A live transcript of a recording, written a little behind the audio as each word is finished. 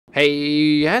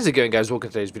Hey, how's it going, guys? Welcome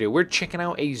to today's video. We're checking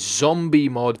out a zombie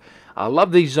mod. I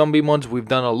love these zombie mods. We've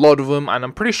done a lot of them, and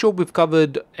I'm pretty sure we've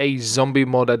covered a zombie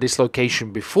mod at this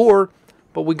location before,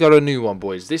 but we got a new one,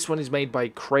 boys. This one is made by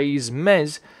Craze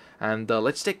Mez, and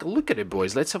let's take a look at it,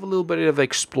 boys. Let's have a little bit of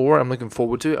explore. I'm looking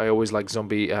forward to it. I always like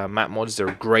zombie map mods.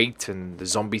 They're great, and the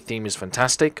zombie theme is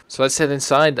fantastic. So let's head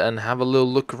inside and have a little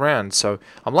look around. So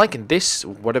I'm liking this.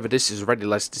 Whatever this is already,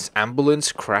 like this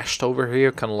ambulance crashed over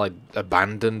here, kind of like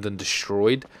abandoned and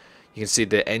destroyed. You can see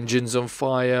the engine's on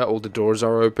fire. All the doors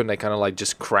are open. They kind of like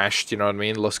just crashed, you know what I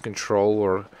mean? Lost control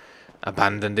or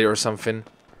abandoned it or something.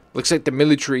 Looks like the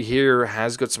military here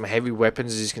has got some heavy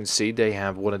weapons. As you can see, they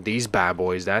have one of these bad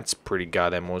boys. That's pretty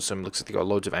goddamn awesome. Looks like they got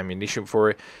loads of ammunition for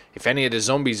it. If any of the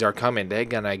zombies are coming, they're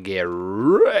gonna get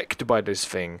wrecked by this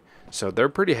thing. So they're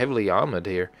pretty heavily armored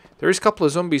here. There is a couple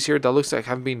of zombies here that looks like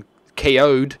have been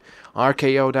KO'd.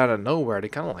 RKO'd out of nowhere. They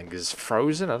kind of like is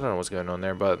frozen. I don't know what's going on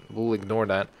there, but we'll ignore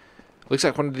that. Looks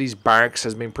like one of these barracks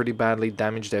has been pretty badly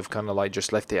damaged. They've kind of like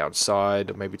just left it outside.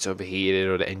 Or maybe it's overheated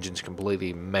or the engine's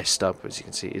completely messed up. As you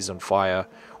can see, it is on fire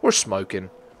or smoking.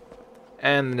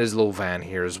 And there's a little van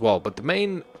here as well. But the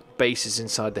main base is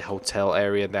inside the hotel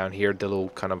area down here. The little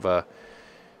kind of a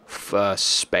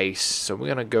space. So we're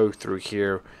going to go through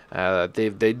here.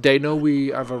 They know we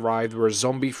have arrived. We're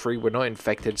zombie free. We're not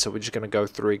infected. So we're just going to go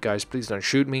through it, guys. Please don't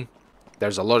shoot me.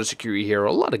 There's a lot of security here.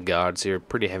 A lot of guards here.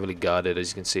 Pretty heavily guarded,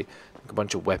 as you can see. A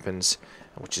bunch of weapons,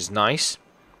 which is nice.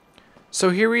 So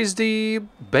here is the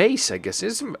base, I guess.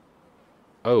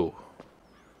 Oh.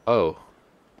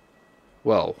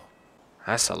 Well,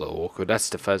 that's a little awkward. That's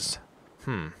the first.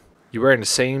 You're wearing the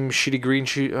same shitty green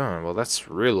shoe. Oh, well, that's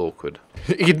real awkward.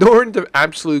 Ignoring the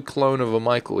absolute clone of a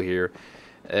Michael here.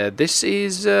 This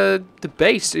is the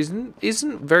base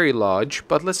isn't very large,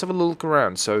 but let's have a look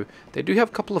around. So they do have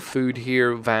a couple of food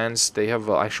here vans. They have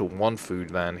actual one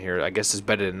food van here. I guess it's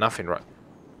better than nothing, right?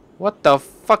 What the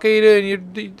fuck are you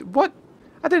doing? What?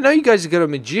 I didn't know you guys got a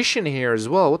magician here as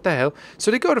well. What the hell?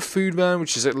 So they got a food van,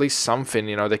 which is at least something.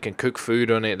 You know, they can cook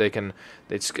food on it. They can.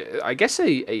 I guess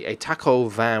a taco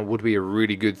van would be a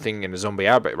really good thing in a zombie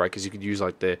outbreak, right? Because you could use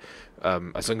like the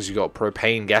as long as you got a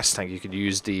propane gas tank, you could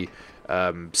use the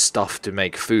stuff to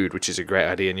make food, which is a great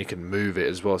idea, and you can move it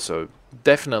as well. So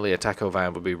definitely a taco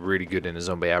van would be really good in a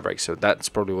zombie outbreak. So that's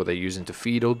probably what they're using to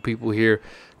feed old people here.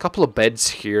 A couple of beds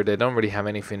here. They don't really have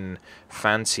anything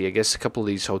fancy. I guess a couple of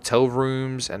these hotel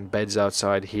rooms and beds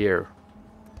outside here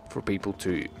for people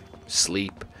to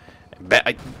sleep.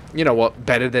 You know what?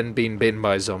 Better than being bitten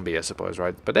by a zombie, I suppose,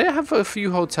 right? But they have a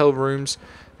few hotel rooms.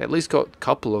 They at least got a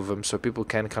couple of them, so people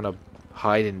can kind of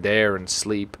hide in there and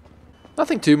sleep.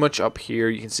 Nothing too much up here.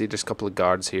 You can see there's a couple of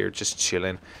guards here just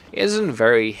chilling. It isn't a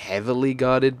very heavily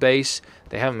guarded base.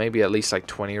 They have maybe at least like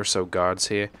 20 or so guards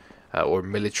here. Or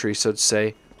military, so to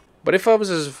say. But if I was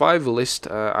a survivalist,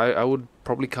 I would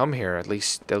probably come here. At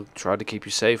least they'll try to keep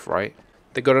you safe, right?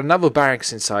 They got another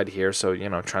barracks inside here. So, you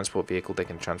know, transport vehicle. They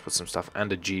can transport some stuff.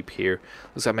 And a jeep here.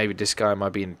 Looks like maybe this guy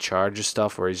might be in charge of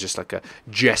stuff. Or he's just like a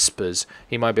Jespers.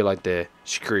 He might be like the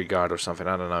security guard or something.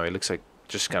 I don't know. He looks like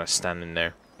just kind of standing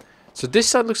there. So this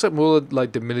side looks like more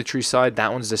like the military side.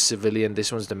 That one's the civilian. This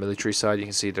one's the military side. You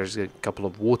can see there's a couple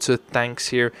of water tanks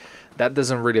here. That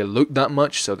doesn't really look that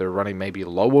much, so they're running maybe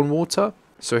low on water.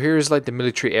 So here's like the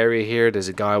military area here. There's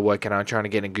a guy working out, trying to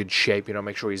get in good shape. You know,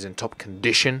 make sure he's in top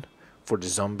condition for the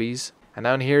zombies. And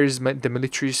down here is the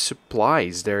military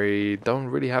supplies. They don't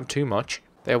really have too much.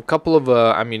 They have a couple of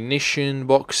ammunition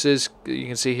boxes. You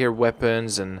can see here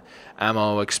weapons and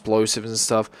ammo, explosives and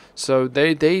stuff. So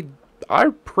they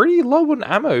are pretty low on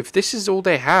ammo. If this is all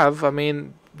they have, I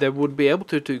mean, they would be able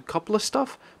to do a couple of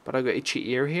stuff, but I got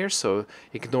itchy ear here, so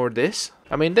ignore this.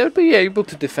 I mean, they would be able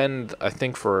to defend, I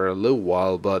think, for a little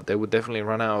while, but they would definitely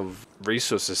run out of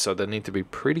resources, so they need to be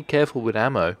pretty careful with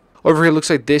ammo. Over here,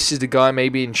 looks like this is the guy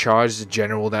maybe in charge, the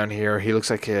general down here. He looks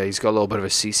like he's got a little bit of a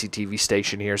CCTV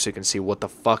station here, so you can see what the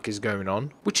fuck is going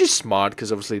on. Which is smart,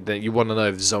 because obviously you want to know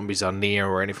if zombies are near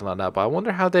or anything like that, but I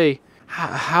wonder how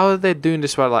are they doing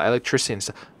this with like electricity and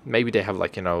stuff? Maybe they have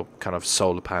like, you know, kind of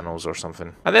solar panels or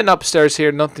something. And then upstairs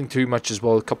here, nothing too much as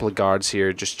well. A couple of guards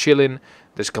here just chilling.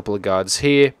 There's a couple of guards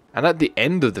here. And at the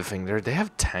end of the thing there, they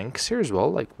have tanks here as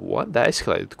well. Like, what? That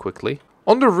escalated quickly.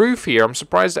 On the roof here, I'm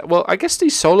surprised that, well, I guess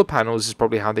these solar panels is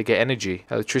probably how they get energy,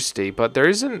 electricity. But there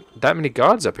isn't that many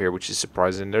guards up here, which is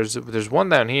surprising. There's one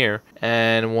down here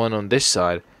and one on this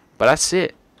side. But that's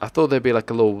it. I thought there'd be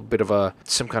like a little bit of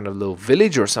some kind of little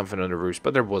village or something on the roofs,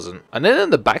 but there wasn't. And then in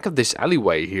the back of this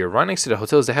alleyway here, right next to the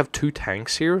hotels, they have two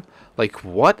tanks here. Like,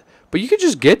 what? But you could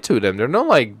just get to them. They're not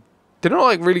like they're not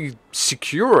like really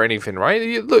secure or anything,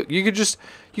 right? Look, you could just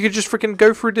freaking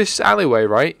go through this alleyway,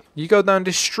 right? You go down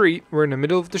this street, we're in the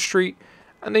middle of the street,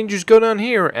 and then you just go down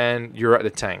here and you're at the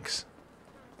tanks.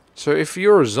 So if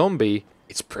you're a zombie,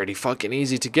 it's pretty fucking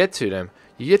easy to get to them.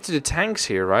 You get to the tanks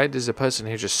here, right? There's a person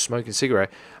here just smoking a cigarette.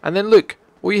 And then look,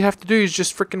 all you have to do is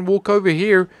just freaking walk over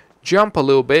here, jump a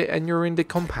little bit, and you're in the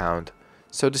compound.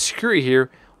 So the security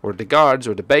here, or the guards,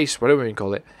 or the base, whatever you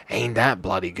call it, ain't that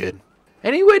bloody good.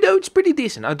 Anyway, though, it's pretty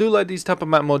decent. I do like these type of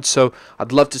map mods, so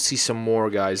I'd love to see some more,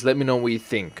 guys. Let me know what you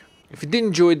think. If you did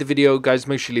enjoy the video, guys,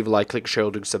 make sure you leave a like, click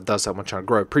share, because that does help my channel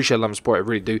grow. Appreciate a lot of support, I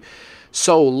really do.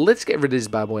 So let's get rid of this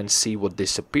bad boy and see what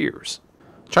disappears.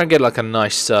 Try and get like a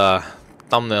nice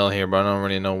thumbnail here, but I don't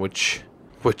really know which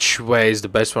way is the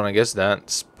best one. I guess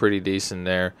that's pretty decent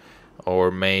there,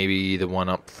 or maybe the one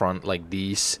up front like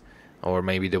these, or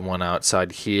maybe the one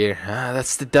outside here.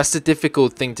 That's the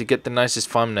difficult thing, to get the nicest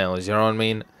thumbnails. You know what I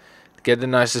mean? Get the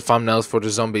nicest thumbnails for the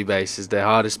zombie base is the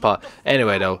hardest part.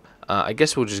 Anyway, though, I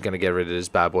guess we're just gonna get rid of this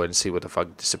bad boy and see what the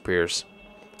fuck disappears.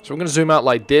 So I'm gonna zoom out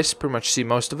like this, pretty much see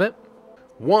most of it.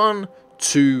 1,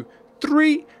 2,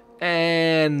 3.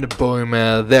 And boom,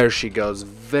 there she goes.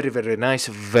 Very, very nice.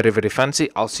 Very, very fancy.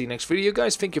 I'll see you next video,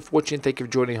 guys. Thank you for watching. Thank you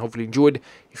for joining. Hopefully you enjoyed.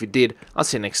 If you did, I'll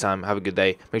see you next time. Have a good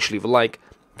day. Make sure you leave a like.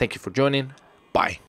 Thank you for joining. Bye.